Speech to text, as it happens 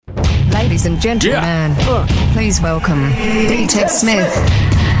Ladies and gentlemen, please welcome D-Tech Smith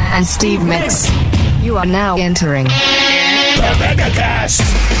and Steve Mix. You are now entering the MegaCast.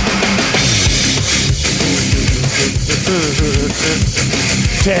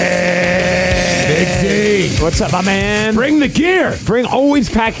 Big Z. What's up, my man? Bring the gear. Always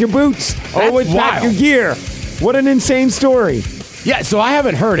pack your boots. Always pack your gear. What an insane story. Yeah, so I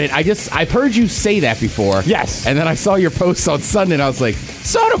haven't heard it. I've heard you say that before. Yes. And then I saw your posts on Sunday, and I was like,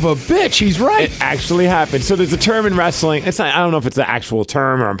 son of a bitch, he's right. It actually happened. So there's a term in wrestling. It's not, I don't know if it's the actual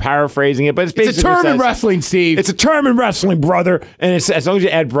term or I'm paraphrasing it, but it's basically It's a term in wrestling, Steve. It's a term in wrestling, brother. And it's, as long as you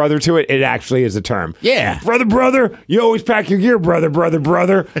add brother to it, it actually is a term. Yeah. Brother, you always pack your gear,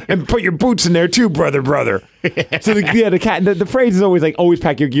 brother. And put your boots in there too, brother. So the phrase is always like, always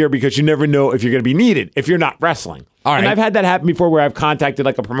pack your gear because you never know if you're going to be needed if you're not wrestling. All right. And I've had that happen before where I've contacted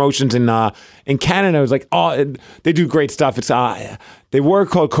like a promotions in Canada. I was like, oh, they do great stuff. It's they were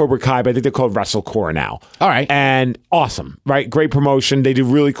called Cobra Kai, but I think they're called WrestleCore now. All right. And awesome, right? Great promotion. They do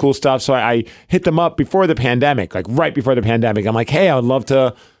really cool stuff. So I hit them up before the pandemic, like right before the pandemic. I'm like, hey, I would love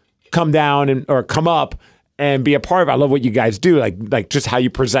to come down or come up and be a part of it. I love what you guys do, like just how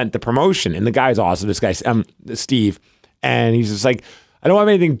you present the promotion. And the guy's awesome. This guy's Steve, and he's just like, I don't have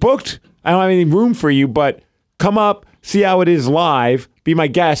anything booked. I don't have any room for you, but come up, see how it is live, be my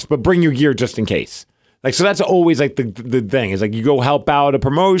guest, but bring your gear just in case. Like, so that's always like the thing is like you go help out a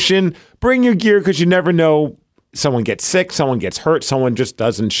promotion, bring your gear because you never know. Someone gets sick, someone gets hurt, someone just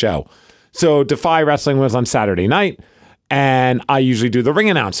doesn't show. So Defy Wrestling was on Saturday night, and I usually do the ring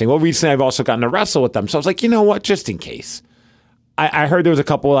announcing. Well, recently I've also gotten to wrestle with them. So I was like, you know what, just in case. I heard there was a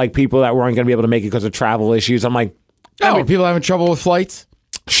couple of like people that weren't going to be able to make it because of travel issues. I'm like, people having trouble with flights?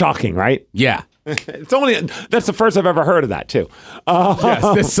 Shocking, right? Yeah. That's the first I've ever heard of that too.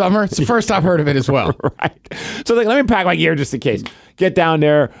 Yes, this summer. It's the first I've heard of it as well. Right. So like, let me pack my gear just in case. Get down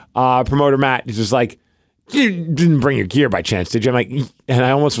there. Promoter Matt is just like, you didn't bring your gear by chance, did you? I'm like, and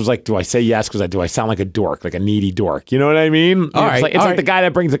I almost was like, do I say yes? Because do I sound like a dork, like a needy dork? You know what I mean? It's like the guy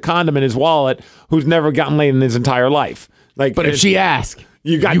that brings a condom in his wallet who's never gotten laid in his entire life. Like, but if she asks,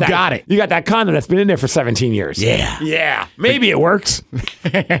 you got it. You got that condom that's been in there for 17 years. Yeah. Maybe it works.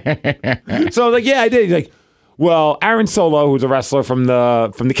 So I was like, yeah, I did. He's like, well, Aaron Solo, who's a wrestler from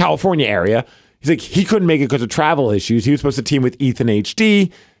the California area, he's like, he couldn't make it because of travel issues. He was supposed to team with Ethan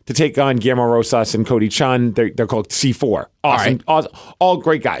HD to take on Guillermo Rosas and Cody Chun. They're called C4. Awesome. All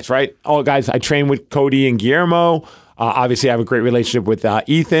great guys, right? All guys. I train with Cody and Guillermo. Obviously, I have a great relationship with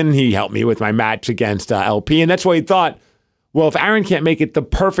Ethan. He helped me with my match against LP. And that's why he thought, well, if Aaron can't make it, the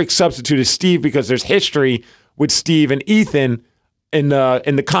perfect substitute is Steve because there's history with Steve and Ethan in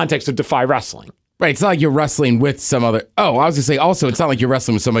the context of Defy Wrestling. Right. It's not like you're wrestling with some other. Oh, I was going to say also, it's not like you're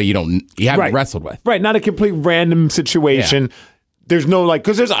wrestling with somebody you haven't wrestled with. Right. Not a complete random situation. Yeah. There's no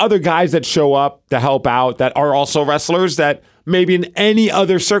because there's other guys that show up to help out that are also wrestlers that maybe in any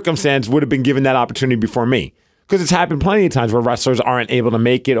other circumstance would have been given that opportunity before me. Because it's happened plenty of times where wrestlers aren't able to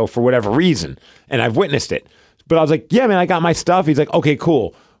make it or for whatever reason. And I've witnessed it. But I was like, yeah, man, I got my stuff. He's like, okay,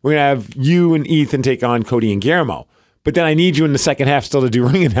 cool. We're going to have you and Ethan take on Cody and Guillermo. But then I need you in the second half still to do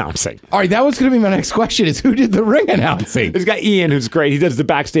ring announcing. All right, that was going to be my next question is who did the ring announcing? This guy Ian, who's great. He does the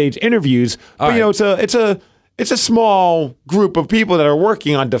backstage interviews. But, it's a small group of people that are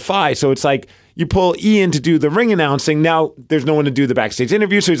working on Defy. So it's like you pull Ian to do the ring announcing. Now there's no one to do the backstage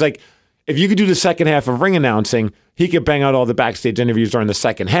interview. So he's like, if you could do the second half of ring announcing, he could bang out all the backstage interviews during the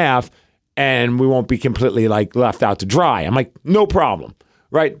second half. And we won't be completely like left out to dry. I'm like, no problem,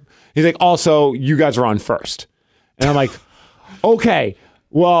 right? He's like, also, you guys are on first. And I'm like, okay,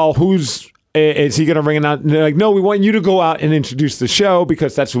 well, is he going to ring it out? And they're like, no, we want you to go out and introduce the show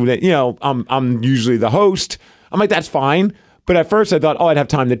because that's who I'm usually the host. I'm like, that's fine. But at first I thought, I'd have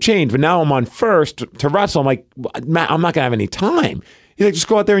time to change. But now I'm on first to wrestle. I'm like, Matt, I'm not going to have any time. He's like, just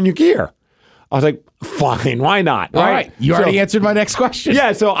go out there in your gear. I was like, fine, why not? All right. You already answered my next question.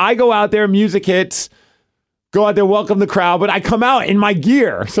 Yeah, so I go out there, music hits, go out there, welcome the crowd, but I come out in my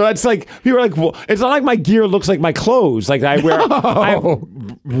gear. So it's like, people are like, well, it's not like my gear looks like my clothes. Like I have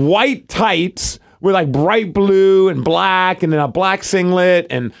white tights with like bright blue and black and then a black singlet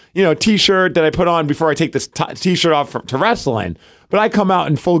and, T-shirt that I put on before I take this T-shirt off to wrestle in. But I come out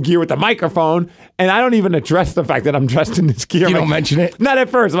in full gear with the microphone, and I don't even address the fact that I'm dressed in this gear. You don't mention it? Not at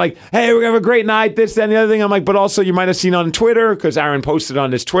first. I'm like, hey, we're going to have a great night, this, that, and the other thing. I'm like, but also you might have seen on Twitter, because Aaron posted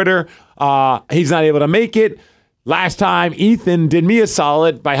on his Twitter, he's not able to make it. Last time, Ethan did me a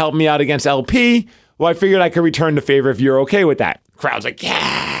solid by helping me out against LP. Well, I figured I could return the favor if you're okay with that. Crowd's like,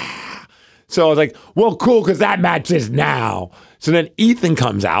 yeah. So I was like, well, cool, because that match is now. So then Ethan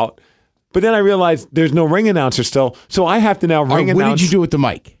comes out. But then I realized there's no ring announcer still, so I have to now ring announce. What did you do with the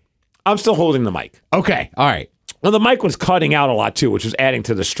mic? I'm still holding the mic. Okay. All right. Well, the mic was cutting out a lot too, which was adding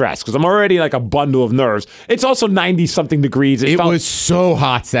to the stress because I'm already like a bundle of nerves. It's also 90-something degrees. It was so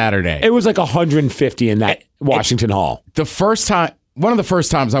hot Saturday. It was like 150 in that Washington Hall. One of the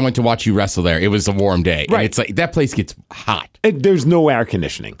first times I went to watch you wrestle there, it was a warm day. Right. And it's like that place gets hot. There's no air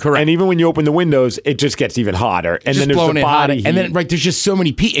conditioning. Correct. And even when you open the windows, it just gets even hotter. And then there's the body heat. And then there's just so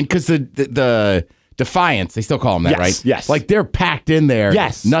many people. And because the Defiance, they still call them that, right? Yes. Like they're packed in there,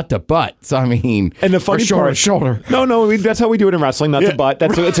 nut to butt. So I mean, and the funny part, shoulder. No, that's how we do it in wrestling, nut to butt.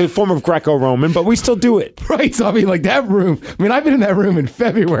 It's a form of Greco-Roman, but we still do it, right? So I mean, like that room. I mean, I've been in that room in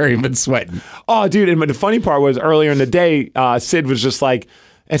February and been sweating. Oh, dude! And the funny part was earlier in the day, Sid was just like,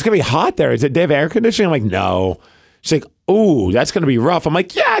 "It's gonna be hot there. Is it? They have air conditioning?" I'm like, "No." She's like, "Ooh, that's gonna be rough." I'm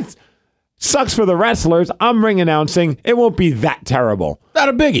like, "Yeah, it sucks for the wrestlers. I'm ring announcing. It won't be that terrible. Not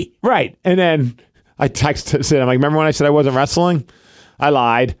a biggie, right?" And then I texted Sid. I'm like, "Remember when I said I wasn't wrestling? I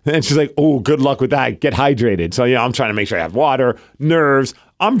lied." And she's like, "Oh, good luck with that. Get hydrated." So, I'm trying to make sure I have water, nerves.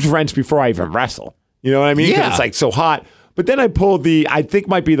 I'm drenched before I even wrestle. You know what I mean? 'Cause it's like so hot. But then I pulled I think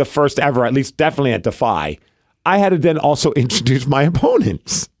might be the first ever, at least definitely at Defy. I had to then also introduce my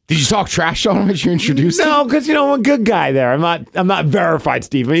opponents. Did you talk trash on him as you introduced him? No, because I'm a good guy there. I'm not verified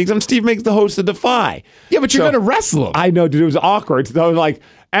Steve Meeks. I'm Steve Meeks, the host of Defy. Yeah, but you're going to wrestle him. I know, dude. It was awkward. So I was like,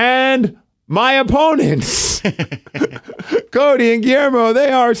 and my opponents, Cody and Guillermo,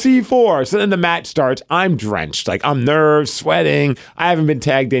 they are C4. So then the match starts. I'm drenched. Like, I'm nervous, sweating. I haven't been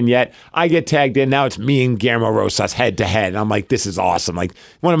tagged in yet. I get tagged in. Now it's me and Guillermo Rosas head to head. And I'm like, this is awesome. Like,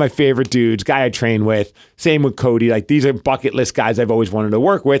 one of my favorite dudes, guy I train with. Same with Cody. Like, these are bucket list guys I've always wanted to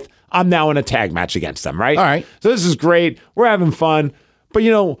work with. I'm now in a tag match against them, right? All right. So this is great. We're having fun. But,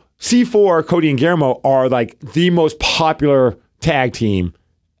 C4, Cody and Guillermo are like the most popular tag team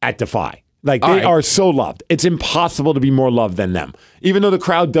at Defy. Like, they are so loved. It's impossible to be more loved than them. Even though the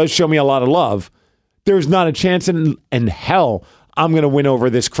crowd does show me a lot of love, there's not a chance in hell I'm going to win over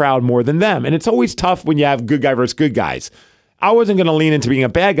this crowd more than them. And it's always tough when you have good guy versus good guys. I wasn't going to lean into being a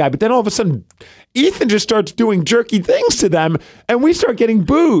bad guy, but then all of a sudden, Ethan just starts doing jerky things to them, and we start getting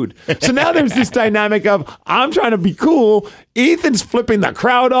booed. So now there's this dynamic of, I'm trying to be cool, Ethan's flipping the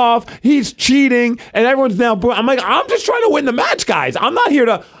crowd off, he's cheating, and everyone's now booing. I'm like, I'm just trying to win the match, guys. I'm not here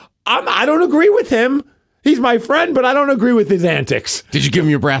to... I don't agree with him. He's my friend, but I don't agree with his antics. Did you give him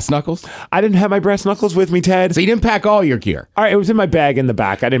your brass knuckles? I didn't have my brass knuckles with me, Ted. So you didn't pack all your gear? All right, it was in my bag in the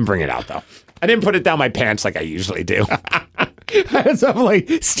back. I didn't bring it out, though. I didn't put it down my pants like I usually do. So I'm like,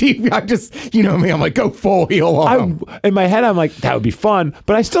 Steve, I just, me, I'm like, go full heel on. In my head, I'm like, that would be fun,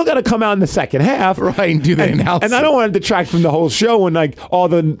 but I still got to come out in the second half. Right, and do the announcement. And I don't want to detract from the whole show and like all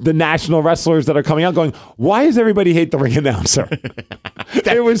the national wrestlers that are coming out going, why does everybody hate the ring announcer?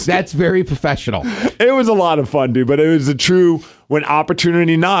 That's very professional. It was a lot of fun, dude, but it was a true, when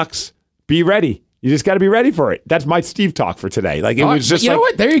opportunity knocks, be ready. You just got to be ready for it. That's my Steve talk for today. Like, it was just you know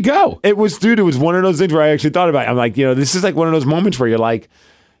what? There you go. It was one of those things where I actually thought about it. I'm like, this is like one of those moments where you're like,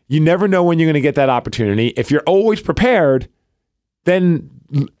 you never know when you're going to get that opportunity. If you're always prepared, then,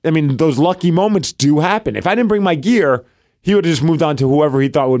 those lucky moments do happen. If I didn't bring my gear, he would have just moved on to whoever he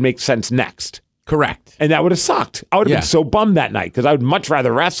thought would make sense next. Correct. And that would have sucked. I would have been so bummed that night because I would much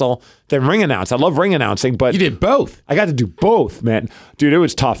rather wrestle than ring announce. I love ring announcing, but... You did both. I got to do both, man. Dude, it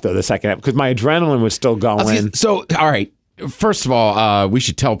was tough, though, the second half because my adrenaline was still going. So, all right. First of all, we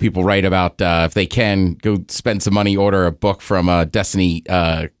should tell people about, if they can, go spend some money, order a book from Destiny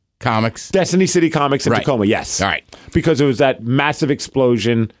Comics. Destiny City Comics in Tacoma, yes. All right. Because it was that massive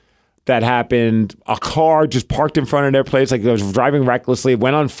explosion that happened. A car just parked in front of their place. Like, it was driving recklessly. It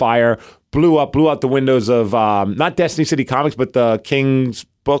went on fire. Blew out the windows of not Destiny City Comics, but the King's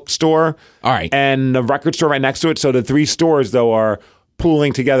bookstore. All right. And the record store right next to it. So the three stores, though, are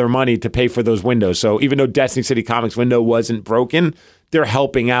pooling together money to pay for those windows. So even though Destiny City Comics window wasn't broken, they're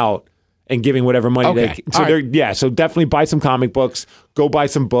helping out and giving whatever money they can. So so definitely buy some comic books, go buy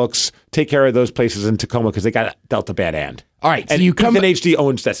some books, take care of those places in Tacoma because they got dealt a bad hand. All right, and you come. Ethan HD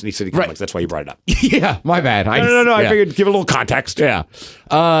owns Destiny City Comics. Right. That's why you brought it up. Yeah, my bad. No. I figured give a little context. Yeah.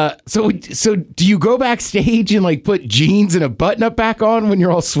 So do you go backstage and like put jeans and a button-up back on when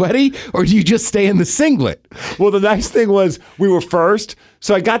you're all sweaty, or do you just stay in the singlet? Well, the nice thing was we were first,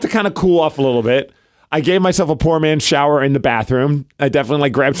 so I got to kind of cool off a little bit. I gave myself a poor man's shower in the bathroom. I definitely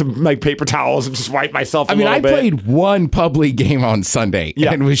grabbed some paper towels and just wiped myself a little bit. I played one pub league game on Sunday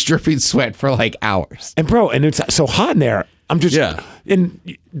and was dripping sweat for hours. And bro, and it's so hot in there. I'm just,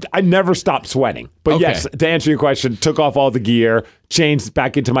 and I never stopped sweating. But yes, to answer your question, took off all the gear, changed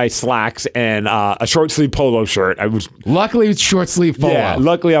back into my slacks and a short sleeve polo shirt. Luckily, it's short sleeve polo. Yeah,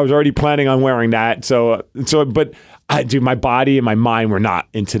 luckily I was already planning on wearing that. But Dude, my body and my mind were not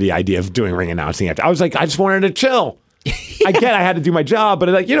into the idea of doing ring announcing. I was like, I just wanted to chill. I get I had to do my job, but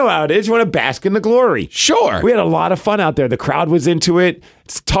like, you know how it is. You want to bask in the glory. Sure. We had a lot of fun out there. The crowd was into it.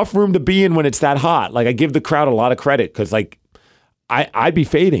 It's a tough room to be in when it's that hot. Like, I give the crowd a lot of credit because, like, I'd be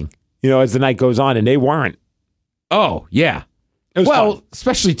fading, as the night goes on, and they weren't. Oh, yeah. Well, fun.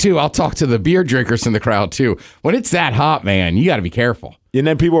 Especially, too, I'll talk to the beer drinkers in the crowd, too. When it's that hot, man, you got to be careful. And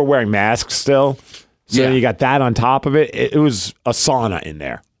then people are wearing masks still. So you got that on top of it. It was a sauna in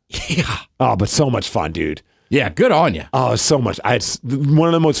there. Yeah. Oh, but so much fun, dude. Yeah, good on you. Oh, so much. One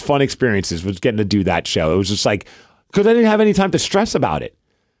of the most fun experiences was getting to do that show. It was just like, because I didn't have any time to stress about it.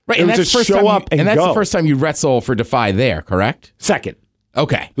 Right, it and was that's just the first show time up and that's go. the first time you wrestle for Defy there, correct? Second.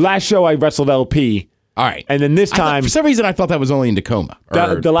 Okay. Last show I wrestled LP. All right. And then this time... for some reason, I thought that was only in Tacoma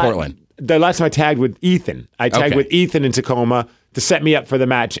or Portland. The last time I tagged with Ethan. I tagged with Ethan in Tacoma to set me up for the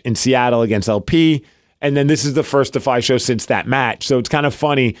match in Seattle against LP. And then this is the first Defy show since that match. So it's kind of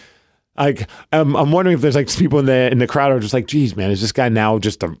funny. Like, I'm wondering if there's like people in the crowd who are just like, geez, man, is this guy now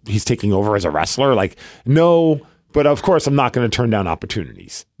he's taking over as a wrestler? Like, no, but of course I'm not going to turn down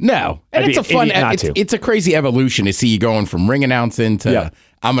opportunities. No. And it's a fun, it's a crazy evolution to see you going from ring announcing to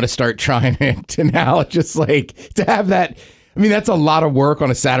I'm going to start trying it to now just like to have that. I mean, that's a lot of work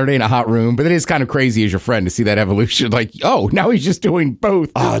on a Saturday in a hot room, but it is kind of crazy as your friend to see that evolution. Like, oh, now he's just doing both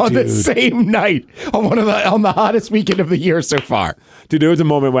on the same night on the hottest weekend of the year so far. Dude, there was a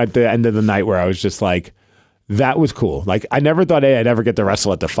moment at the end of the night where I was just like, that was cool. Like, I never thought I'd ever get to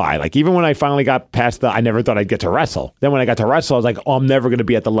wrestle at Defy. Like, even when I finally got past I never thought I'd get to wrestle. Then when I got to wrestle, I was like, oh, I'm never going to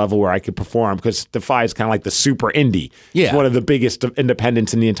be at the level where I could perform because Defy is kind of like the super indie. Yeah. It's one of the biggest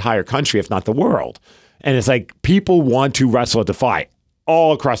independents in the entire country, if not the world. And it's like people want to wrestle at Defy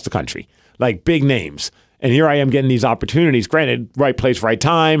all across the country, like big names. And here I am getting these opportunities. Granted, right place, right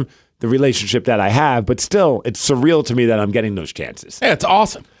time, the relationship that I have, but still, it's surreal to me that I'm getting those chances. Yeah, it's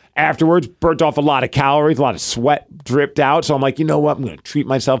awesome. Afterwards, burnt off a lot of calories, a lot of sweat dripped out. So I'm like, you know what? I'm going to treat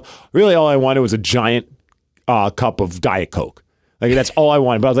myself. Really, all I wanted was a giant cup of Diet Coke. Like, that's all I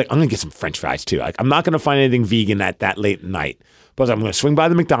wanted. But I was like, I'm going to get some French fries too. Like, I'm not going to find anything vegan at that late at night. But I'm going to swing by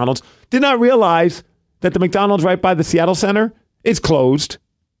the McDonald's. Did not realize that the McDonald's right by the Seattle Center is closed.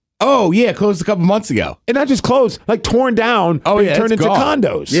 Oh, yeah, closed a couple months ago. And not just closed, like torn down and turned into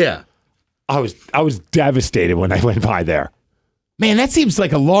condos. Yeah. I was devastated when I went by there. Man, that seems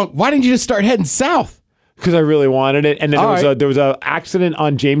like a long... Why didn't you just start heading south? Because I really wanted it. And then there was a accident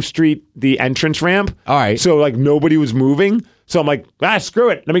on James Street, the entrance ramp. All right. So like nobody was moving. So I'm like, screw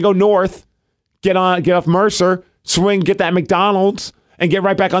it. Let me go north, get off Mercer, swing, get that McDonald's, and get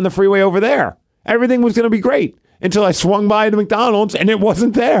right back on the freeway over there. Everything was going to be great until I swung by the McDonald's and it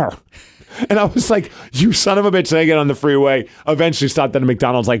wasn't there. And I was like, you son of a bitch. And I get on the freeway, eventually stopped at a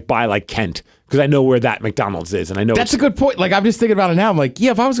McDonald's like by like Kent because I know where that McDonald's is. And I know that's a good point. Like, I'm just thinking about it now. I'm like,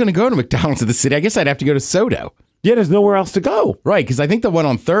 yeah, if I was going to go to McDonald's in the city, I guess I'd have to go to Soto. Yeah, there's nowhere else to go. Right, because I think the one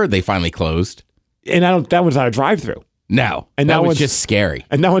on 3rd, they finally closed. And that one's not a drive-through. No, and that was just scary.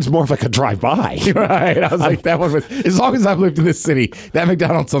 And that one's more of like a drive-by. Right. I was like, that one was, as long as I've lived in this city, that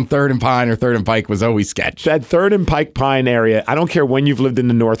McDonald's on 3rd and Pine or 3rd and Pike was always sketch. That 3rd and Pike Pine area, I don't care when you've lived in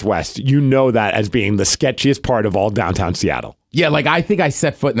the Northwest, you know that as being the sketchiest part of all downtown Seattle. Yeah, like I think I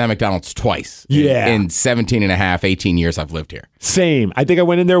set foot in that McDonald's twice. Yeah. In 17 and a half, 18 years I've lived here. Same. I think I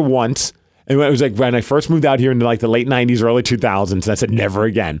went in there once, and it was like when I first moved out here in like the late 90s, early 2000s, and I said never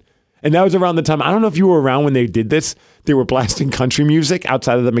again. And that was around the time, I don't know if you were around when they did this, they were blasting country music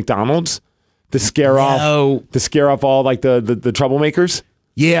outside of the McDonald's to scare off all like the troublemakers.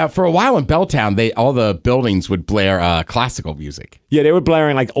 Yeah, for a while in Belltown, all the buildings would blare classical music. Yeah, they were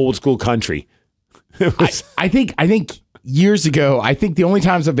blaring like old school country. I think years ago, I think the only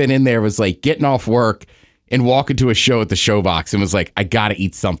times I've been in there was like getting off work and walking to a show at the Showbox and was like, I gotta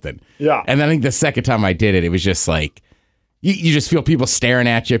eat something. Yeah. And then I think the second time I did it, it was just like, you just feel people staring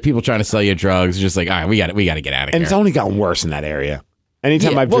at you, people trying to sell you drugs. Just like, all right, we got to get out of here. And it's only gotten worse in that area.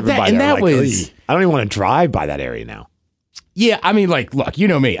 Anytime I've driven by there, I don't even want to drive by that area now. Yeah, I mean, like, look, you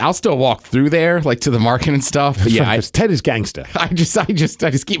know me. I'll still walk through there, like to the market and stuff. But yeah, Ted is gangsta. I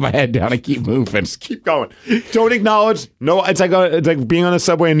just keep my head down and keep moving. Just keep going. Don't acknowledge. No, it's like being on the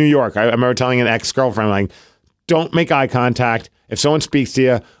subway in New York. I remember telling an ex-girlfriend, like, don't make eye contact. If someone speaks to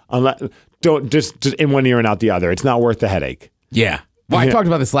you, don't just in one ear and out the other. It's not worth the headache. Yeah. Well, I talked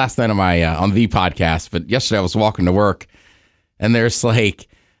about this last night on my on the podcast, but yesterday I was walking to work, and there's like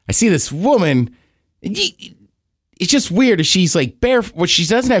I see this woman. It's just weird. As she's like barefoot. Well, she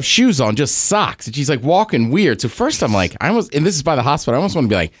doesn't have shoes on, just socks, and she's like walking weird. So first I'm like, and this is by the hospital. I almost want to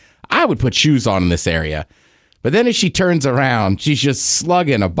be like, I would put shoes on in this area. But then as she turns around, she's just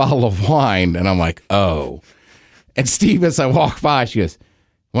slugging a bottle of wine, and I'm like, oh. And Steve, as I walk by, she goes,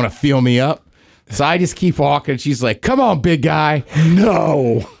 "Want to feel me up?" So I just keep walking. She's like, "Come on, big guy."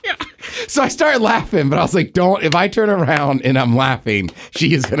 No. Yeah. So I started laughing, but I was like, don't. If I turn around and I'm laughing,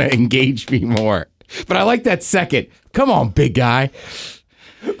 she is going to engage me more. But I like that second. "Come on, big guy."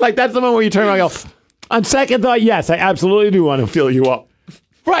 Like, that's the moment where you turn around and go, on second thought, yes, I absolutely do want to fill you up.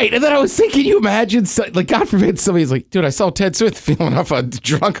 Right. And then I was thinking, you imagine, like, God forbid somebody's like, "Dude, I saw Ted Smith feeling off a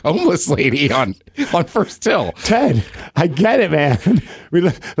drunk homeless lady on First Hill." Ted, I get it, man.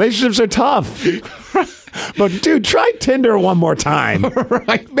 Relationships are tough. But, dude, try Tinder one more time.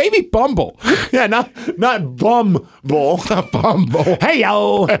 Right. Maybe Bumble. Yeah, not Bumble. Not Bumble. Hey,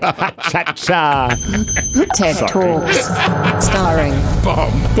 yo. Cha-cha. TED Talks. Starring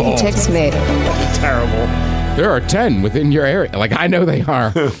Bumble. Ted Smith. Terrible. There are 10 within your area. Like, I know they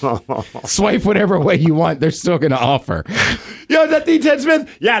are. Swipe whatever way you want. They're still going to offer. Yo, is that the Ted Smith?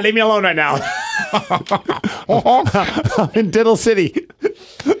 Yeah, leave me alone right now. I'm in Diddle City.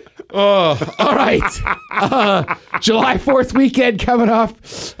 All right. July 4th weekend coming up.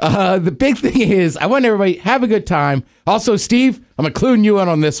 The big thing is, I want everybody to have a good time. Also, Steve, I'm including you in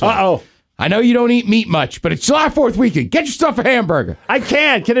on this one. Uh-oh. I know you don't eat meat much, but it's July 4th weekend. Get yourself a hamburger. I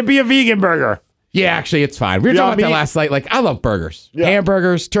can. Can it be a vegan burger? Yeah, actually, it's fine. We were talking about that last night. Like, I love burgers. Yeah.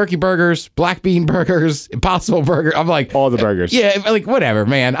 Hamburgers, turkey burgers, black bean burgers, Impossible Burger. I'm like... all the burgers. Yeah, like, whatever,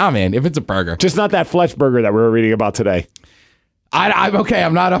 man. I'm in if it's a burger. Just not that flesh burger that we were reading about today. I'm okay.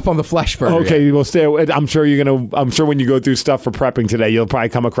 I'm not up on the flesh burger. Okay, yet. we'll stay. I'm sure when you go through stuff for prepping today, you'll probably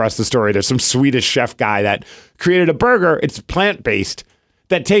come across the story. There's some Swedish chef guy that created a burger. It's plant-based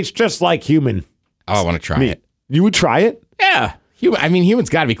that tastes just like human. Oh, I want to try it. You would try it? Yeah. I mean, humans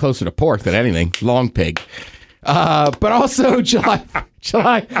got to be closer to pork than anything. Long pig. But also July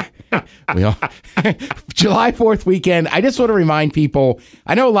 4th weekend. I just want to remind people,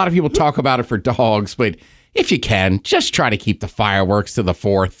 I know a lot of people talk about it for dogs, but if you can, just try to keep the fireworks to the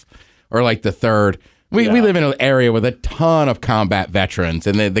 4th or like the 3rd. We live in an area with a ton of combat veterans,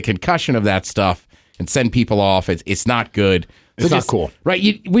 and the concussion of that stuff and send people off, it's not good. It's not cool.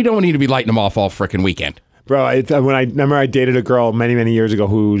 Right? We don't need to be lighting them off all freaking weekend. Bro, I remember I dated a girl many, many years ago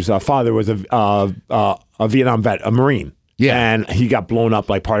whose father was a Vietnam vet, a Marine. Yeah. And he got blown up,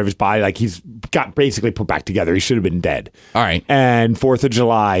 like, part of his body. Like, he's got basically put back together. He should have been dead. All right. And 4th of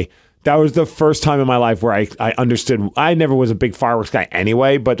July, that was the first time in my life where I understood. I never was a big fireworks guy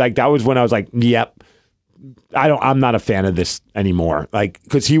anyway, but, like, that was when I was like, yep, I'm not a fan of this anymore. Like,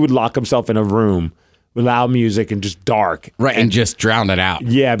 because he would lock himself in a room with loud music and just dark. Right, and just drown it out.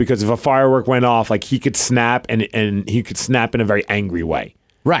 Yeah, because if a firework went off, like, he could snap, and he could snap in a very angry way.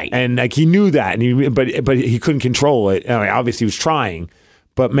 Right. And, like, he knew that, and but he couldn't control it. I mean, obviously, he was trying.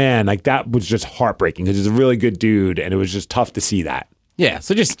 But, man, like, that was just heartbreaking because he's a really good dude, and it was just tough to see that. Yeah,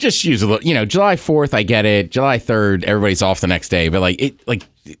 so just use a little, July 4th, I get it. July 3rd, everybody's off the next day, but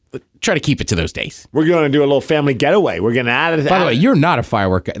try to keep it to those days. We're going to do a little family getaway. We're going to add it. By the way, you're not a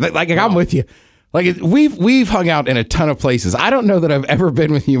firework guy. Like no. I'm with you. Like, we've hung out in a ton of places. I don't know that I've ever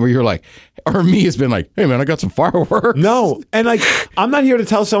been with you where you're like, or me has been like, "Hey man, I got some fireworks." No, and like, I'm not here to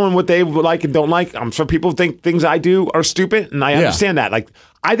tell someone what they like and don't like. I'm sure people think things I do are stupid, and I understand that. Like,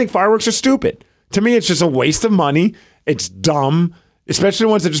 I think fireworks are stupid. To me, it's just a waste of money. It's dumb. Especially the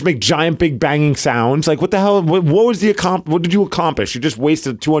ones that just make giant, big banging sounds. Like, what the hell? What was what did you accomplish? You just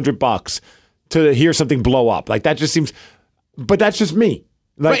wasted $200 to hear something blow up. Like, that just seems. But that's just me.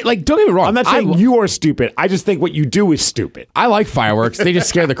 Like, don't get me wrong. I'm not saying you are stupid. I just think what you do is stupid. I like fireworks. They just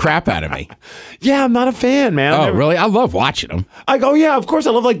scare the crap out of me. Yeah, I'm not a fan, man. Oh, really? I love watching them. Like, oh yeah, of course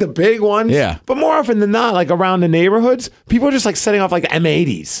I love like the big ones. Yeah. But more often than not, like around the neighborhoods, people are just like setting off like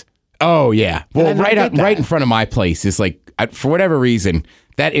M80s. Oh yeah. Well, right in front of my place is like, for whatever reason,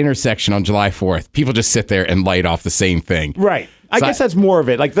 that intersection on July 4th, people just sit there and light off the same thing. Right. I guess that's more of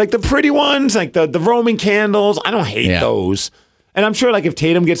it. Like the pretty ones, like the Roman candles. I don't hate those. And I'm sure, like, if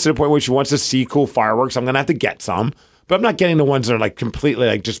Tatum gets to the point where she wants to see cool fireworks, I'm going to have to get some. But I'm not getting the ones that are, like, completely,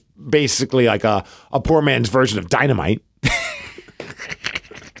 like, just basically like a poor man's version of dynamite.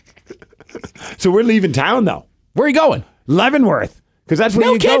 So we're leaving town, though. Where are you going? Leavenworth. Because that's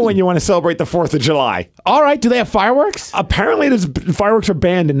where go when you want to celebrate the 4th of July. All right. Do they have fireworks? Apparently, fireworks are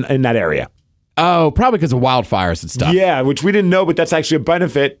banned in that area. Oh, probably because of wildfires and stuff. Yeah, which we didn't know, but that's actually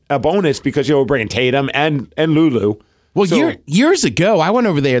a bonus, because, we're bringing Tatum and Lulu. Well, years ago, I went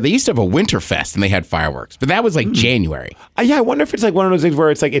over there. They used to have a Winterfest, and they had fireworks, but that was like January. Yeah, I wonder if it's like one of those things where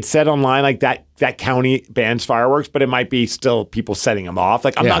it's like it's said online like that county bans fireworks, but it might be still people setting them off.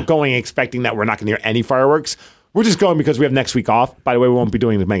 Like, I'm not going expecting that we're not going to hear any fireworks. We're just going because we have next week off. By the way, we won't be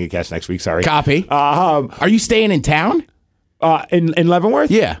doing the MegaCast next week. Sorry. Copy. Are you staying in town? In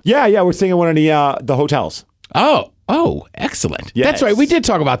Leavenworth? Yeah. Yeah. We're staying at one of the hotels. Oh, excellent. Yes. That's right. We did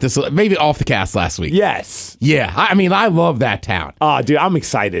talk about this maybe off the cast last week. Yes. Yeah. I mean, I love that town. Oh, dude, I'm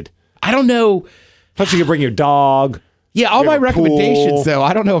excited. I don't know. Plus, you can bring your dog. Yeah, all my recommendations, pool. though,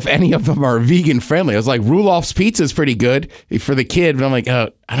 I don't know if any of them are vegan friendly. I was like, Rudolph's Pizza is pretty good for the kid, but I'm like, I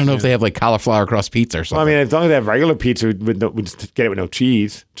don't know if they have like cauliflower crust pizza or something. Well, I mean, as long as they have regular pizza, we'd just get it with no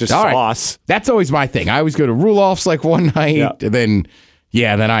cheese, just all sauce. Right. That's always my thing. I always go to Rudolph's like one night, and then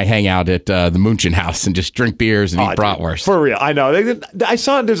I hang out at the Munchen house and just drink beers and eat bratwurst. For real, I know. I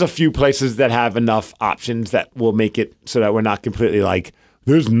saw there's a few places that have enough options that will make it so that we're not completely like,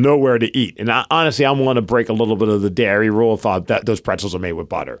 there's nowhere to eat. And honestly, I want to break a little bit of the dairy rule if those pretzels are made with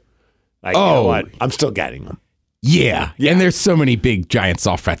butter. Like, you know what? I'm still getting them. Yeah. And there's so many big, giant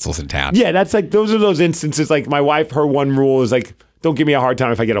soft pretzels in town. Yeah, that's like, those are those instances. Like, my wife, her one rule is like, don't give me a hard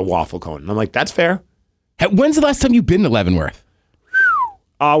time if I get a waffle cone. And I'm like, that's fair. When's the last time you've been to Leavenworth?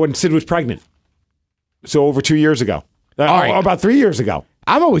 When Sid was pregnant. So over 2 years ago. About 3 years ago.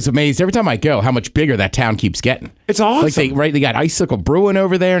 I'm always amazed every time I go how much bigger that town keeps getting. It's awesome. Like they got Icicle Brewing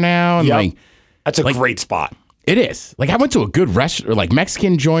over there now. And that's a great spot. It is. Like I went to a good restaurant, like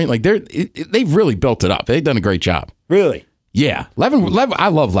Mexican joint. Like they've really built it up. They've done a great job. Really? Yeah. I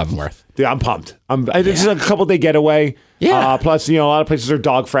love Leavenworth. Dude, I'm pumped. It's a couple day getaway. Yeah. Plus, a lot of places are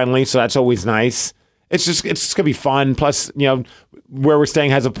dog friendly, so that's always nice. It's just gonna be fun. Plus, where we're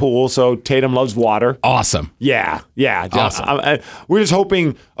staying has a pool, so Tatum loves water. Awesome. Yeah. Awesome. We're just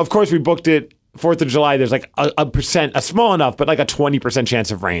hoping. Of course, we booked it 4th of July. There's like a small enough, but like a 20% chance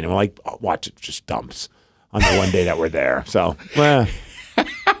of rain. And we're like, watch it just dumps on the one day that we're there. So.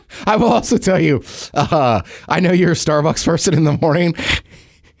 I will also tell you, I know you're a Starbucks person in the morning.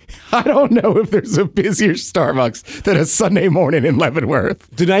 I don't know if there's a busier Starbucks than a Sunday morning in Leavenworth.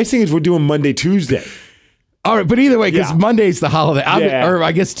 The nice thing is we're doing Monday, Tuesday. All right, but either way, because Monday's the holiday, or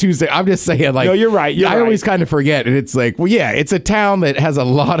I guess Tuesday. I'm just saying, like, no, you're right. I always kind of forget, and it's like, well, yeah, it's a town that has a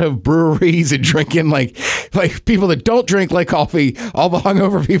lot of breweries and drinking, like people that don't drink like coffee. All the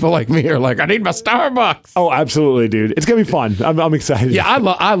hungover people like me are like, I need my Starbucks. Oh, absolutely, dude. It's gonna be fun. I'm excited. Yeah,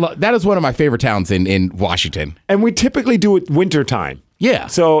 I love. That is one of my favorite towns in Washington. And we typically do it wintertime. Yeah,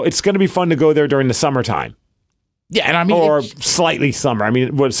 so it's gonna be fun to go there during the summertime. Yeah, and I mean, or slightly summer. I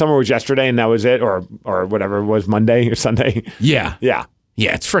mean, summer was yesterday, and that was it, or whatever it was, Monday or Sunday. Yeah, yeah.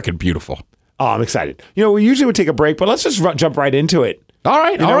 It's freaking beautiful. Oh, I'm excited. We usually would take a break, but let's just jump right into it. All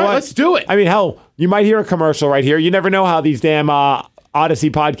right, let's do it. I mean, hell, you might hear a commercial right here. You never know how these damn Odyssey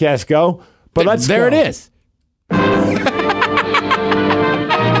podcasts go, but let's there go. It is.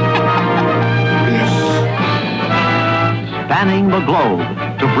 Spanning the globe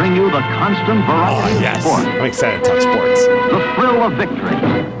to bring you the constant variety of sport. I'm excited to talk sports. The thrill of victory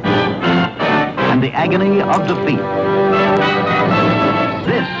and the agony of defeat.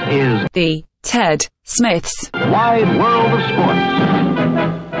 This is the Ted Smith's Wide World of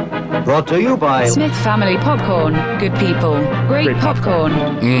Sports. Brought to you by Smith Family Popcorn. Good people. Great popcorn.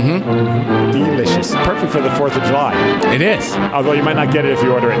 Mm-hmm. Delicious. Perfect for the 4th of July. It is. Although you might not get it if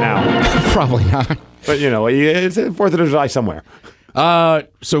you order it now. Probably not. But, it's 4th of July somewhere.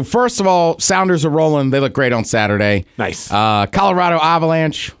 So first of all, Sounders are rolling. They look great on Saturday. Nice. Colorado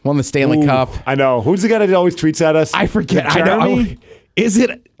Avalanche won the Stanley Cup. I know. Who's the guy that always tweets at us? I forget. Jeremy? I know. Is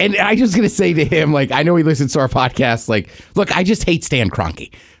it? And I just gonna say to him, like, I know he listens to our podcast. Like, look, I just hate Stan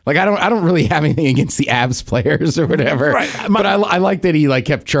Kroenke. Like, I don't really have anything against the Avs players or whatever. Right. But I like that he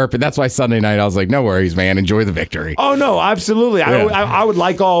kept chirping. That's why Sunday night I was like, no worries, man. Enjoy the victory. Oh no, absolutely. Yeah. I would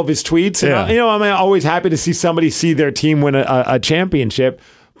like all of his tweets. And I'm always happy to see somebody see their team win a championship.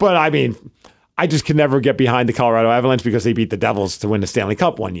 But I mean, I just can never get behind the Colorado Avalanche because they beat the Devils to win the Stanley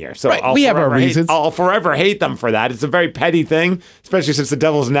Cup one year. So we have our reasons. I'll forever hate them for that. It's a very petty thing, especially since the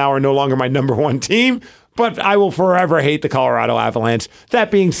Devils now are no longer my number one team. But I will forever hate the Colorado Avalanche.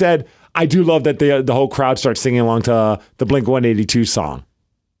 That being said, I do love that the whole crowd starts singing along to the Blink-182 song.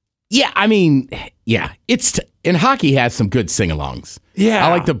 Yeah, I mean, yeah. And hockey has some good sing-alongs. Yeah.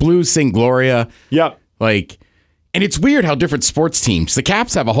 I like the Blues sing Gloria. Yep. And it's weird how different sports teams, the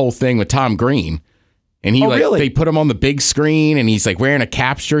Caps have a whole thing with Tom Green. And really? They put him on the big screen and he's wearing a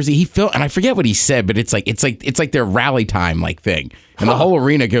Caps jersey. And I forget what he said, but it's like their rally time thing. And the whole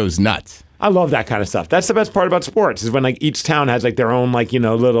arena goes nuts. I love that kind of stuff. That's the best part about sports is when each town has their own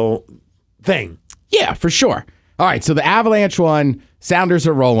little thing. Yeah, for sure. All right, so the Avalanche won. Sounders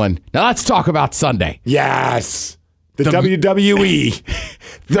are rolling. Now let's talk about Sunday. Yes. The WWE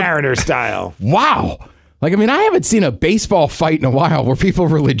Mariner style. Wow. I haven't seen a baseball fight in a while where people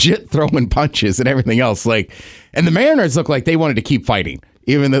were legit throwing punches and everything else. And the Mariners look like they wanted to keep fighting.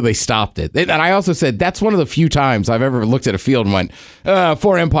 even though they stopped it. And I also said that's one of the few times I've ever looked at a field and went,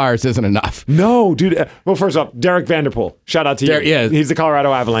 4 umpires isn't enough. No, dude. Well, first off, Derek Vanderpool. Shout out to you. Yeah. He's the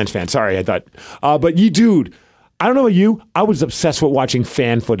Colorado Avalanche fan. Sorry, I thought. But you, dude, I don't know about you. I was obsessed with watching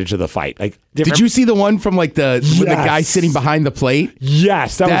fan footage of the fight. Like, did you see the one from like with the guy sitting behind the plate?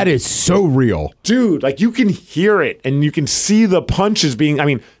 Yes. That is so real. Dude, like you can hear it and you can see the punches being, I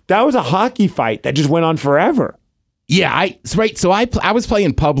mean, that was a hockey fight that just went on forever. Yeah, So I was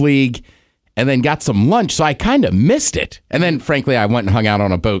playing Pub League and then got some lunch, so I kind of missed it. And then, frankly, I went and hung out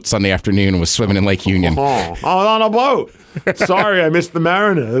on a boat Sunday afternoon and was swimming in Lake Union. I was on a boat. Sorry, I missed the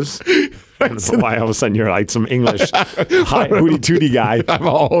Mariners. I don't know why all of a sudden you're like some English hootie-tootie guy. I'm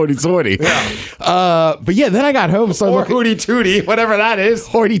all hootie-tootie. Yeah. But yeah, then I got home. So or hootie-tootie, whatever that is.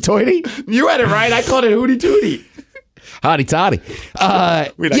 Hoity-toity? You had it right. I called it hootie-tootie. Hotty-totty.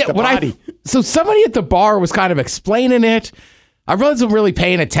 We like the potty. So somebody at the bar was kind of explaining it. I wasn't really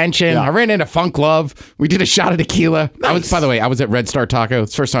paying attention. Yeah. I ran into Funk Love. We did a shot of tequila. Nice. By the way, I was at Red Star Taco.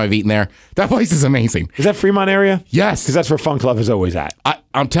 It's the first time I've eaten there. That place is amazing. Is that Fremont area? Yes. Because that's where Funk Love is always at.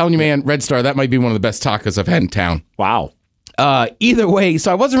 I'm telling you, man, Red Star, that might be one of the best tacos I've had in town. Wow. Either way,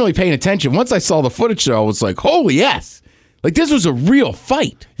 so I wasn't really paying attention. Once I saw the footage, though, I was like, holy yes. Like, this was a real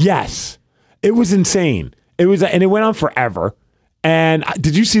fight. Yes. It was insane. And it went on forever. And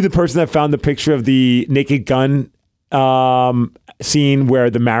did you see the person that found the picture of the Naked Gun scene where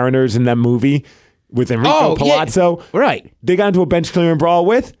the Mariners in that movie with Enrico Palazzo? Yeah. Right. They got into a bench clearing brawl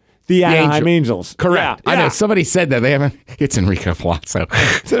with the Anaheim Angels. Correct. Yeah. I know. Somebody said that. They haven't. It's Enrico Palazzo.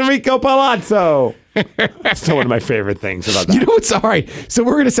 It's Enrico Palazzo. That's still one of my favorite things about that. You know what's all right? So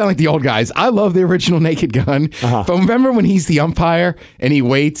we're going to sound like the old guys. I love the original Naked Gun. But remember when he's the umpire and he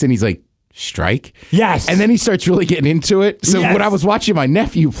waits and he's like, strike? Yes. And then he starts really getting into it. So when I was watching my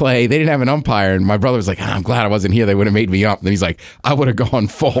nephew play, they didn't have an umpire, and my brother was like, I'm glad I wasn't here. They would have made me up. And then he's like, I would have gone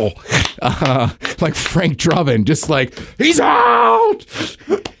full. Like Frank Drummond, just like, he's out!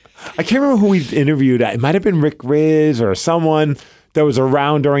 I can't remember who we interviewed. It might have been Rick Riz or someone that was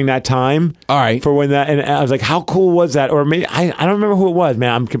around during that time. All right. For when that, and I was like, how cool was that? Or maybe, I don't remember who it was,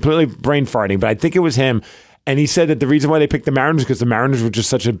 man. I'm completely brain farting, but I think it was him. And he said that the reason why they picked the Mariners is because the Mariners were just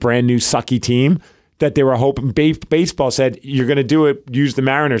such a brand new sucky team that they were hoping. Baseball said, you're going to do it, use the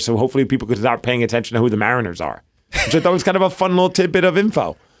Mariners, so hopefully people could start paying attention to who the Mariners are. Which I thought was kind of a fun little tidbit of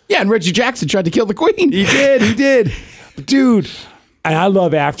info. Yeah, and Reggie Jackson tried to kill the Queen. He did. Dude, and I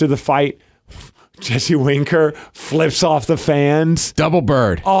love after the fight, Jesse Winker flips off the fans. Double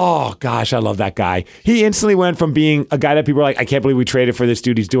bird. Oh, gosh, I love that guy. He instantly went from being a guy that people are like, I can't believe we traded for this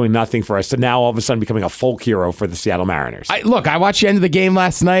dude. He's doing nothing for us, to now all of a sudden becoming a folk hero for the Seattle Mariners. I watched the end of the game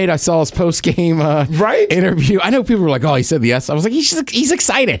last night. I saw his post-game interview. I know people were like, oh, he said yes. I was like, he's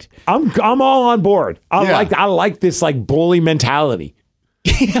excited. I'm all on board. I like this like bully mentality.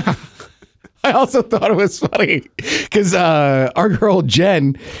 Yeah. I also thought it was funny because our girl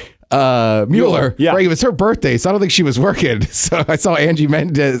Jen Mueller. Yeah. Right, it was her birthday, so I don't think she was working. So I saw Angie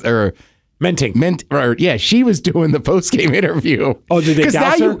Mendez or Menting. she was doing the post game interview. Oh, did they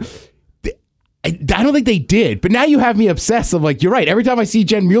douse her? I don't think they did, but now you have me obsessed. I'm like, you're right. Every time I see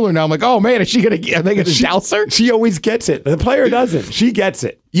Jen Mueller now, I'm like, oh man, are they going to douse her? She always gets it. The player doesn't. She gets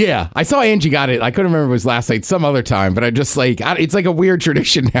it. Yeah, I saw Angie got it. I couldn't remember if it was last night, some other time, but I just like, it's like a weird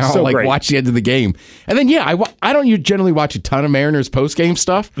tradition now. So like great. watch the end of the game, and then I don't generally watch a ton of Mariners post game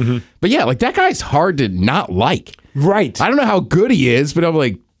stuff, but yeah, like that guy's hard to not like. Right. I don't know how good he is, but I'm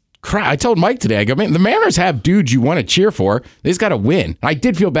like, crap. I told Mike today, I go, man, the Mariners have dudes you want to cheer for. They just got to win. I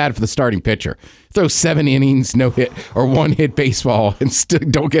did feel bad for the starting pitcher. Throw 7 innings, no hit, or 1 hit baseball, and still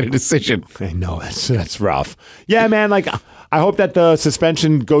don't get a decision. I know, that's rough. Yeah, man, like, I hope that the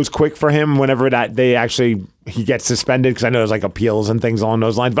suspension goes quick for him whenever he gets suspended, because I know there's like appeals and things along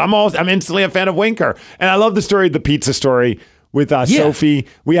those lines. But I'm instantly a fan of Winker. And I love the pizza story with Sophie.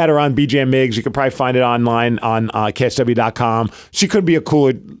 We had her on BJ Miggs. You can probably find it online on KSW.com. She could be a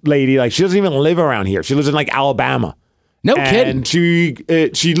cool lady. Like, she doesn't even live around here. She lives in like Alabama. No kidding.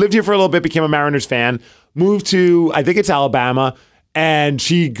 And she lived here for a little bit, became a Mariners fan, moved to, I think it's Alabama, and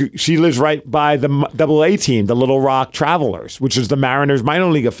she lives right by the AA team, the Little Rock Travelers, which is the Mariners minor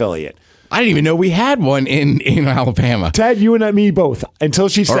league affiliate. I didn't even know we had one in Alabama. Ted, you and me both. Until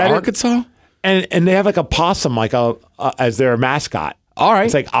she said it. Arkansas? And they have like a possum as their mascot. All right.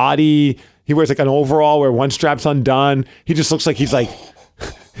 It's like Audie. He wears like an overall where one strap's undone. He just looks like he's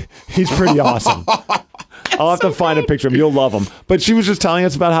pretty awesome. I'll have to find a picture of him. You'll love him. But she was just telling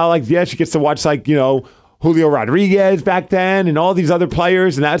us about how she gets to watch Julio Rodriguez back then and all these other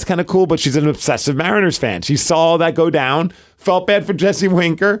players, and that's kind of cool. But she's an obsessive Mariners fan. She saw that go down, felt bad for Jesse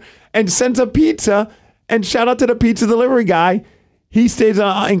Winker, and sends a pizza. And shout out to the pizza delivery guy. he stays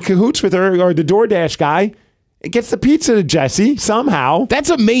in cahoots with her, or the DoorDash guy. It gets the pizza to Jesse somehow.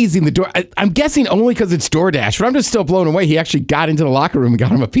 That's amazing. I'm guessing only because it's DoorDash, but I'm just still blown away. He actually got into the locker room and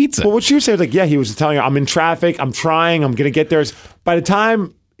got him a pizza. Well, what she said was like, yeah, he was telling her, I'm in traffic. I'm trying. I'm going to get there. By the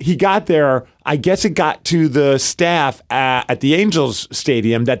time he got there, I guess it got to the staff at the Angels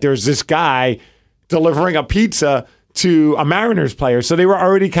Stadium that there's this guy delivering a pizza to a Mariners player. So they were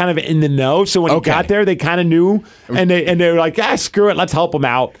already kind of in the know. So when he got there, they kind of knew. And they were like, screw it. Let's help him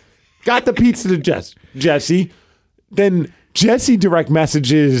out. Got the pizza to Jesse. Then Jesse direct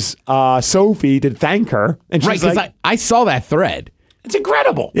messages Sophie to thank her. And she's like, I saw that thread. It's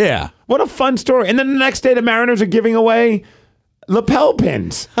incredible. Yeah. What a fun story. And then the next day, the Mariners are giving away lapel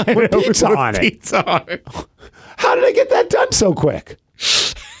pins with pizza on it. How did I get that done so quick?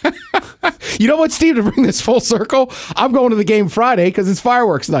 You know what, Steve, to bring this full circle, I'm going to the game Friday because it's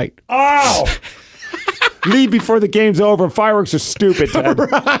fireworks night. Oh! Leave before the game's over. Fireworks are stupid, Ted.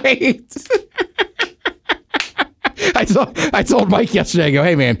 Right. I told Mike yesterday, I go,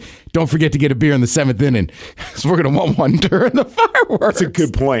 hey, man, don't forget to get a beer in the 7th inning. So we're going to want one during the fireworks. That's a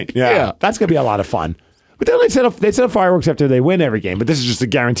good point. Yeah. That's going to be a lot of fun. But they only set up fireworks after they win every game. But this is just a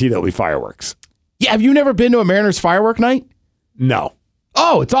guarantee there'll be fireworks. Yeah. Have you never been to a Mariners firework night? No.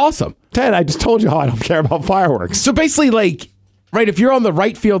 Oh, it's awesome. Ted, I just told you how I don't care about fireworks. So basically, right, if you're on the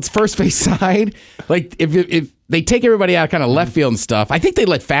right field's first base side, if they take everybody out kind of left field and stuff, I think they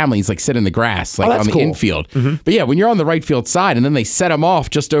let families sit in the grass, on the infield. Mm-hmm. But yeah, when you're on the right field side, and then they set them off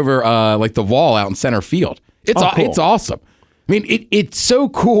just over the wall out in center field. It's it's awesome. I mean, it's so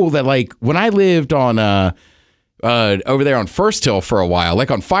cool that when I lived on over there on First Hill for a while,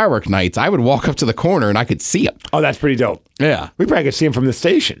 on firework nights, I would walk up to the corner and I could see them. Oh, that's pretty dope. Yeah, we probably could see them from the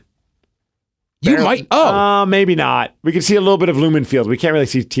station. You might. Oh, maybe not. We can see a little bit of Lumen Field. We can't really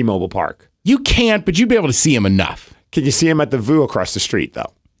see T-Mobile Park. You can't, but you'd be able to see him enough. Can you see him at the VU across the street,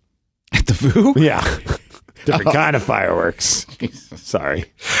 though? At the VU? Yeah. Different kind of fireworks. Jesus. Sorry.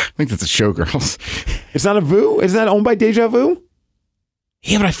 I think that's a Showgirls. It's not a VU? Isn't that owned by Deja Vu?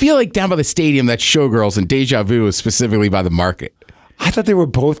 Yeah, but I feel like down by the stadium, that's Showgirls, and Deja Vu is specifically by the market. I thought they were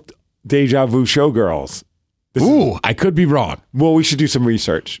both Deja Vu Showgirls. I could be wrong. Well, we should do some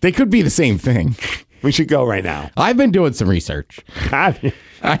research. They could be the same thing. We should go right now. I've been doing some research. Have you?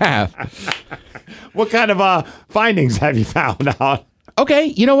 I have. What kind of findings have you found out? Okay,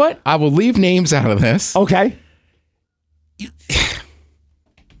 you know what? I will leave names out of this. Okay.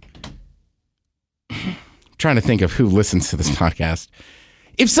 Trying to think of who listens to this podcast.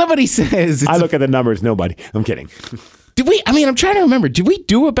 If somebody says... I look at the numbers, nobody. I'm kidding. I'm trying to remember. Did we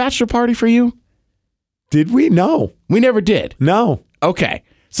do a bachelor party for you? Did we? No. We never did. No. Okay.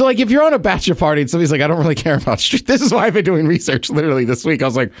 So, if you're on a bachelor party and somebody's like, I don't really care about street. This is why I've been doing research literally this week. I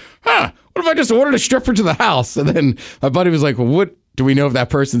was like, what if I just ordered a stripper to the house? And then my buddy was like, well, what do we know if that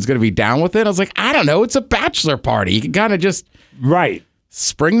person's going to be down with it? I was like, I don't know. It's a bachelor party. You can kind of just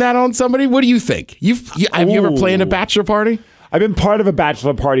spring that on somebody. What do you think? Have you ever planned a bachelor party? I've been part of a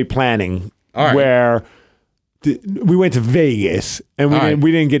bachelor party planning where we went to Vegas and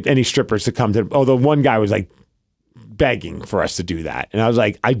we didn't get any strippers to come to. Although one guy was begging for us to do that, and I was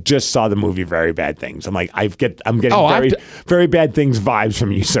like, I just saw the movie Very Bad Things. I'm like, I'm getting very bad things vibes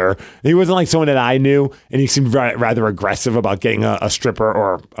from you, sir. And he wasn't someone that I knew, and he seemed rather aggressive about getting a stripper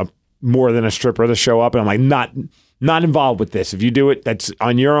or more than a stripper to show up. And I'm like, not involved with this. If you do it, that's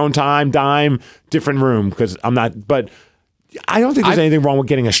on your own time, dime, different room, because I'm not. But I don't think there's anything wrong with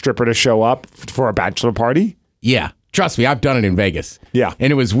getting a stripper to show up for a bachelor party. Yeah. Trust me, I've done it in Vegas. Yeah.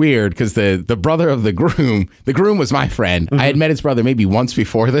 And it was weird because the brother of the groom was my friend. Mm-hmm. I had met his brother maybe once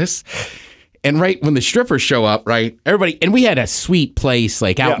before this. And right when the strippers show up, right, everybody, and we had a sweet place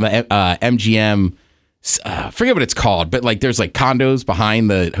out in the MGM, forget what it's called, but there's condos behind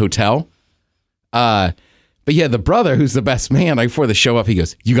the hotel. But yeah, the brother who's the best man, before the show up, he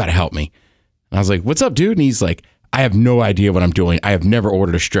goes, you got to help me. And I was like, what's up, dude? And he's like, I have no idea what I'm doing. I have never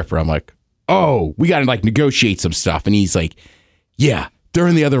ordered a stripper. I'm like, oh, we got to negotiate some stuff. And he's like, yeah, they're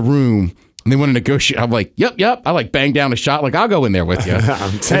in the other room and they want to negotiate. I'm like, yep. I bang down a shot. I'll go in there with you.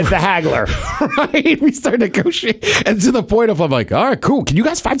 Ted the haggler. Right. We start negotiating. And to the point of, I'm like, all right, cool. Can you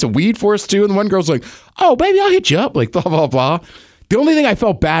guys find some weed for us too? And the one girl's like, oh, baby, I'll hit you up. Blah, blah, blah. The only thing I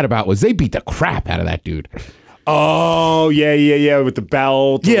felt bad about was they beat the crap out of that dude. Oh, yeah, with the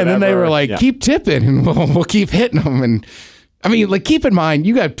belt. Yeah, and then they were like, keep tipping and we'll keep hitting them. And I mean, keep in mind,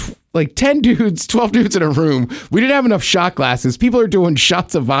 you got 10 dudes, 12 dudes in a room. We didn't have enough shot glasses. People are doing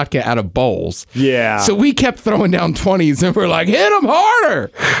shots of vodka out of bowls. Yeah. So we kept throwing down 20s and we're like, hit them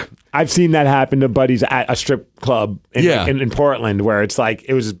harder. I've seen that happen to buddies at a strip club in Portland where it's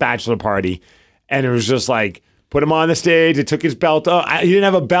it was a bachelor party and it was just put him on the stage. They took his belt. Oh, he didn't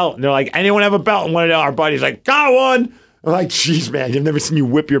have a belt. And they're like, anyone have a belt? And one of our buddies like, got one. I'm like, jeez, man, I've never seen you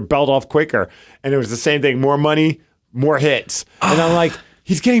whip your belt off quicker. And it was the same thing. More money, more hits. And I'm like,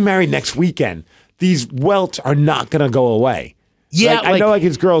 he's getting married next weekend. These welts are not going to go away. Yeah. I know like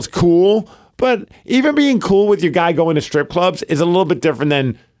his girl's cool, but even being cool with your guy going to strip clubs is a little bit different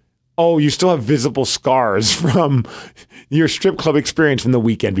than, oh, you still have visible scars from your strip club experience from the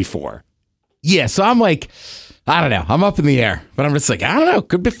weekend before. Yeah. So I'm like, I don't know. I'm up in the air, but I'm just like, I don't know.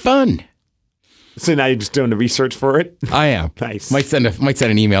 Could be fun. So now you're just doing the research for it? I am. Nice. Might send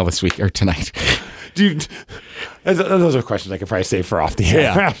an email this week or tonight. Dude, those are questions I could probably save for off the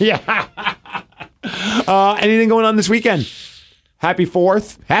air. Yeah. Anything going on this weekend? Happy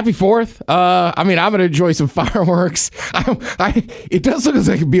 4th. Happy 4th. I mean, I'm going to enjoy some fireworks. It does look like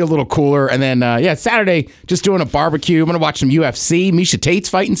it could be a little cooler. And then, Saturday, just doing a barbecue. I'm going to watch some UFC. Misha Tate's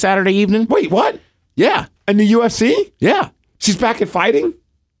fighting Saturday evening. Wait, what? Yeah. In the UFC? Yeah. She's back at fighting?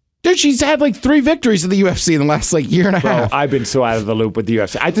 Dude, she's had like 3 victories in the UFC in the last like year and a half. I've been so out of the loop with the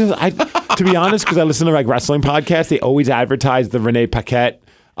UFC. To be honest, because I listen to like wrestling podcasts, they always advertise the Renee Paquette.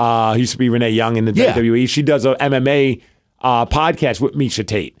 Used to be Renee Young in the WWE. She does a MMA podcast with Misha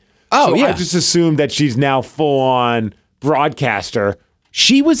Tate. Oh, so I just assumed that she's now full on broadcaster.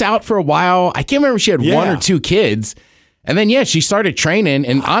 She was out for a while. I can't remember if she had 1 or 2 kids. And then, she started training.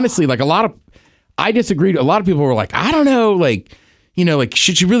 And honestly, like I disagreed. A lot of people were like, I don't know, like,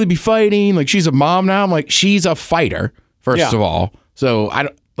 should she really be fighting? Like, she's a mom now. I'm like, she's a fighter, first of all. So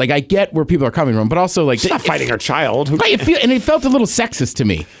I get where people are coming from, but also like she's not fighting her child. Right, and it felt a little sexist to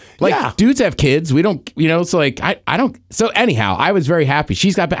me. Like dudes have kids, we don't, so like I don't. So anyhow, I was very happy.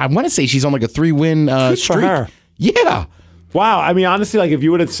 She's got. I want to say she's on like a 3-win streak. For her. Yeah. Wow. I mean, honestly, like if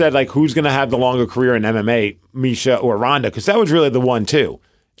you would have said like who's going to have the longer career in MMA, Misha or Ronda, because that was really the one too.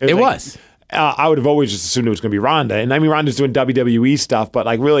 It was. I would have always just assumed it was going to be Ronda, and I mean Ronda's doing WWE stuff, but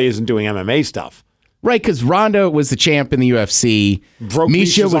like really isn't doing MMA stuff. Right, because Ronda was the champ in the UFC. Broke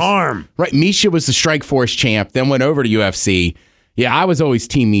Misha's arm. Right, Misha was the Strikeforce champ, then went over to UFC. Yeah, I was always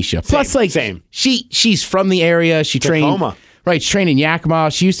Team Misha. Plus, same. She's from the area. She trained. Tacoma. Right, she trained in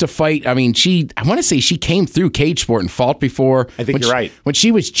Yakima. She used to fight. I mean, I want to say she came through cage sport and fought before. I think you're right. When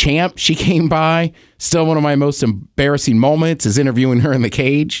she was champ, she came by. Still one of my most embarrassing moments is interviewing her in the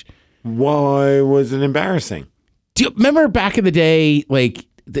cage. Why was it embarrassing? Do you remember back in the day, like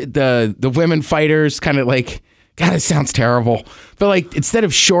the women fighters kind of like, God, it sounds terrible, but like instead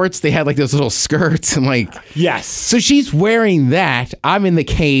of shorts, they had like those little skirts and like. Yes. So she's wearing that. I'm in the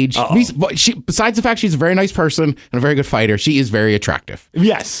cage. Besides the fact she's a very nice person and a very good fighter, she is very attractive.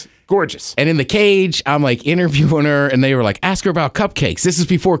 Yes. Gorgeous. And in the cage, I'm like interviewing her and they were like, ask her about cupcakes. This is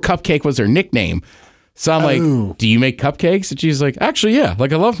before Cupcake was her nickname. So I'm like, do you make cupcakes? And she's like, actually, yeah.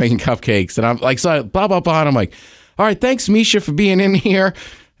 Like, I love making cupcakes. And I'm like, so blah, blah, blah. And I'm like, all right, thanks, Misha, for being in here.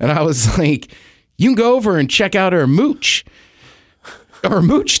 And I was like, you can go over and check out her mooch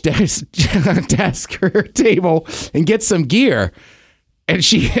desk, her table, and get some gear. And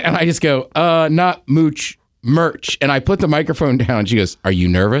I just go, not mooch, merch. And I put the microphone down. And she goes, are you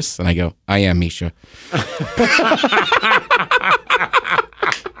nervous? And I go, I am, Misha.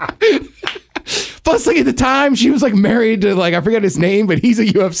 Plus, like at the time, she was like married to like I forget his name, but he's a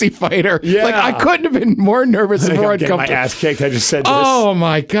UFC fighter. Yeah, like I couldn't have been more nervous and more uncomfortable. My ass kicked. I just said this. Oh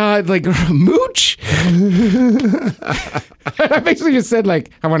my god! Like mooch. I basically just said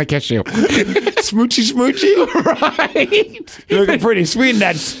like I want to kiss you. Smoochy, smoochy. Right. You're looking pretty sweet in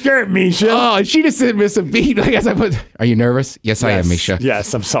that skirt, Misha. Oh, and she just didn't miss a beat. Like as I put, are you nervous? Yes, I am, Misha.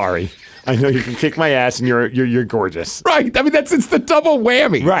 Yes, I'm sorry. I know you can kick my ass and you're gorgeous. Right. I mean, it's the double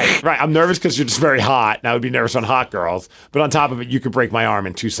whammy. Right. I'm nervous because you're just very hot. And I would be nervous on hot girls. But on top of it, you could break my arm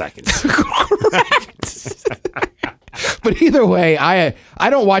in 2 seconds. Correct. But either way, I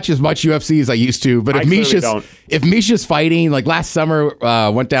don't watch as much UFC as I used to. But if Misha's fighting, like last summer,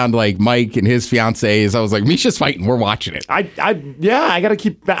 went down to like Mike and his fiance's, I was like, Misha's fighting, we're watching it. I got to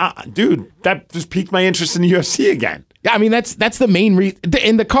keep, dude, that just piqued my interest in the UFC again. Yeah, I mean, that's the main reason.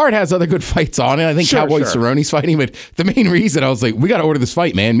 And the card has other good fights on it. I think Cowboy Cerrone's fighting, but the main reason I was like, we got to order this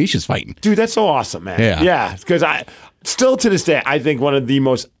fight, man. Misha's fighting. Dude, that's so awesome, man. Yeah. Because still to this day, I think one of the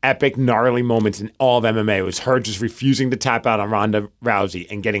most epic, gnarly moments in all of MMA was her just refusing to tap out on Ronda Rousey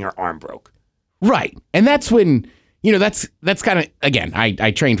and getting her arm broke. Right. And that's when, that's kind of, again, I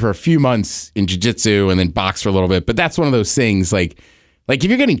trained for a few months in jiu-jitsu and then boxed for a little bit, but that's one of those things like if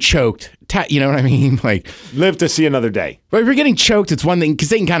you're getting choked, you know what I mean? Like, live to see another day. But if you're getting choked, it's one thing because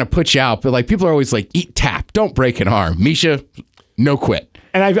they can kind of put you out. But like people are always like, eat tap, don't break an arm. Misha, no quit.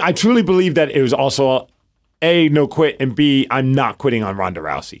 And I truly believe that it was also A, no quit, and B, I'm not quitting on Ronda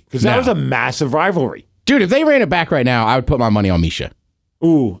Rousey because that was a massive rivalry. Dude, if they ran it back right now, I would put my money on Misha.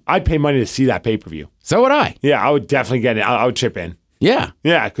 Ooh, I'd pay money to see that pay-per-view. So would I. Yeah, I would definitely get it. I would chip in. Yeah.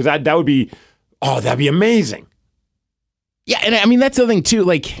 Yeah, because that would be, that'd be amazing. Yeah, and I mean, that's the thing, too.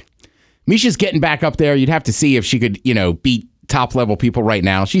 Like, Misha's getting back up there. You'd have to see if she could, beat top-level people right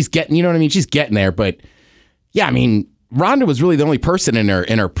now. She's getting, you know what I mean? She's getting there. But, yeah, I mean, Ronda was really the only person in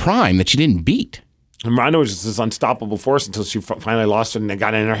her prime that she didn't beat. And Ronda was just this unstoppable force until she finally lost it and it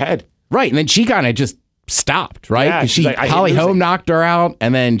got in her head. Right, and then she kind of just stopped, right? Yeah, she like, Holly Holm knocked her out,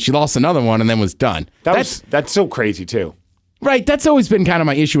 and then she lost another one, and then was done. That's so crazy too. Right, that's always been kind of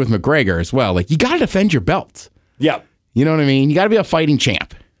my issue with McGregor as well. Like, you got to defend your belts. Yep. You know what I mean? You got to be a fighting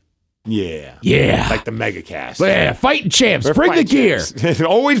champ. Yeah. Yeah. Like the MegaCast. Yeah, fighting champs. We're bring the gear.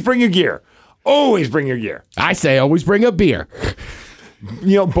 Always bring your gear. Always bring your gear. I say always bring a beer.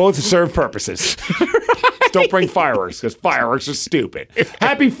 Both serve purposes. Don't bring fireworks because fireworks are stupid.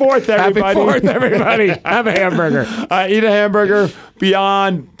 Happy 4th, everybody. Happy 4th, everybody. Have a hamburger. Eat a hamburger.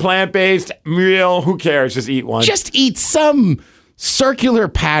 Beyond plant-based, real. Who cares? Just eat one. Just eat some circular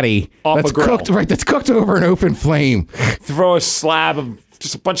patty off that's a grill. Cooked, right, that's cooked over an open flame. Throw a slab of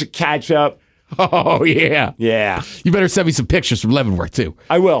just a bunch of ketchup. Oh, yeah. Yeah. You better send me some pictures from Leavenworth, too.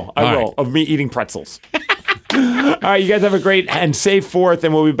 I will. Of me eating pretzels. All right, you guys have a great and safe 4th,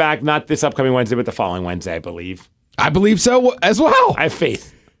 and we'll be back not this upcoming Wednesday, but the following Wednesday, I believe. I believe so as well. I have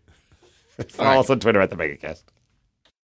faith. Follow us on Twitter at the MegaCast.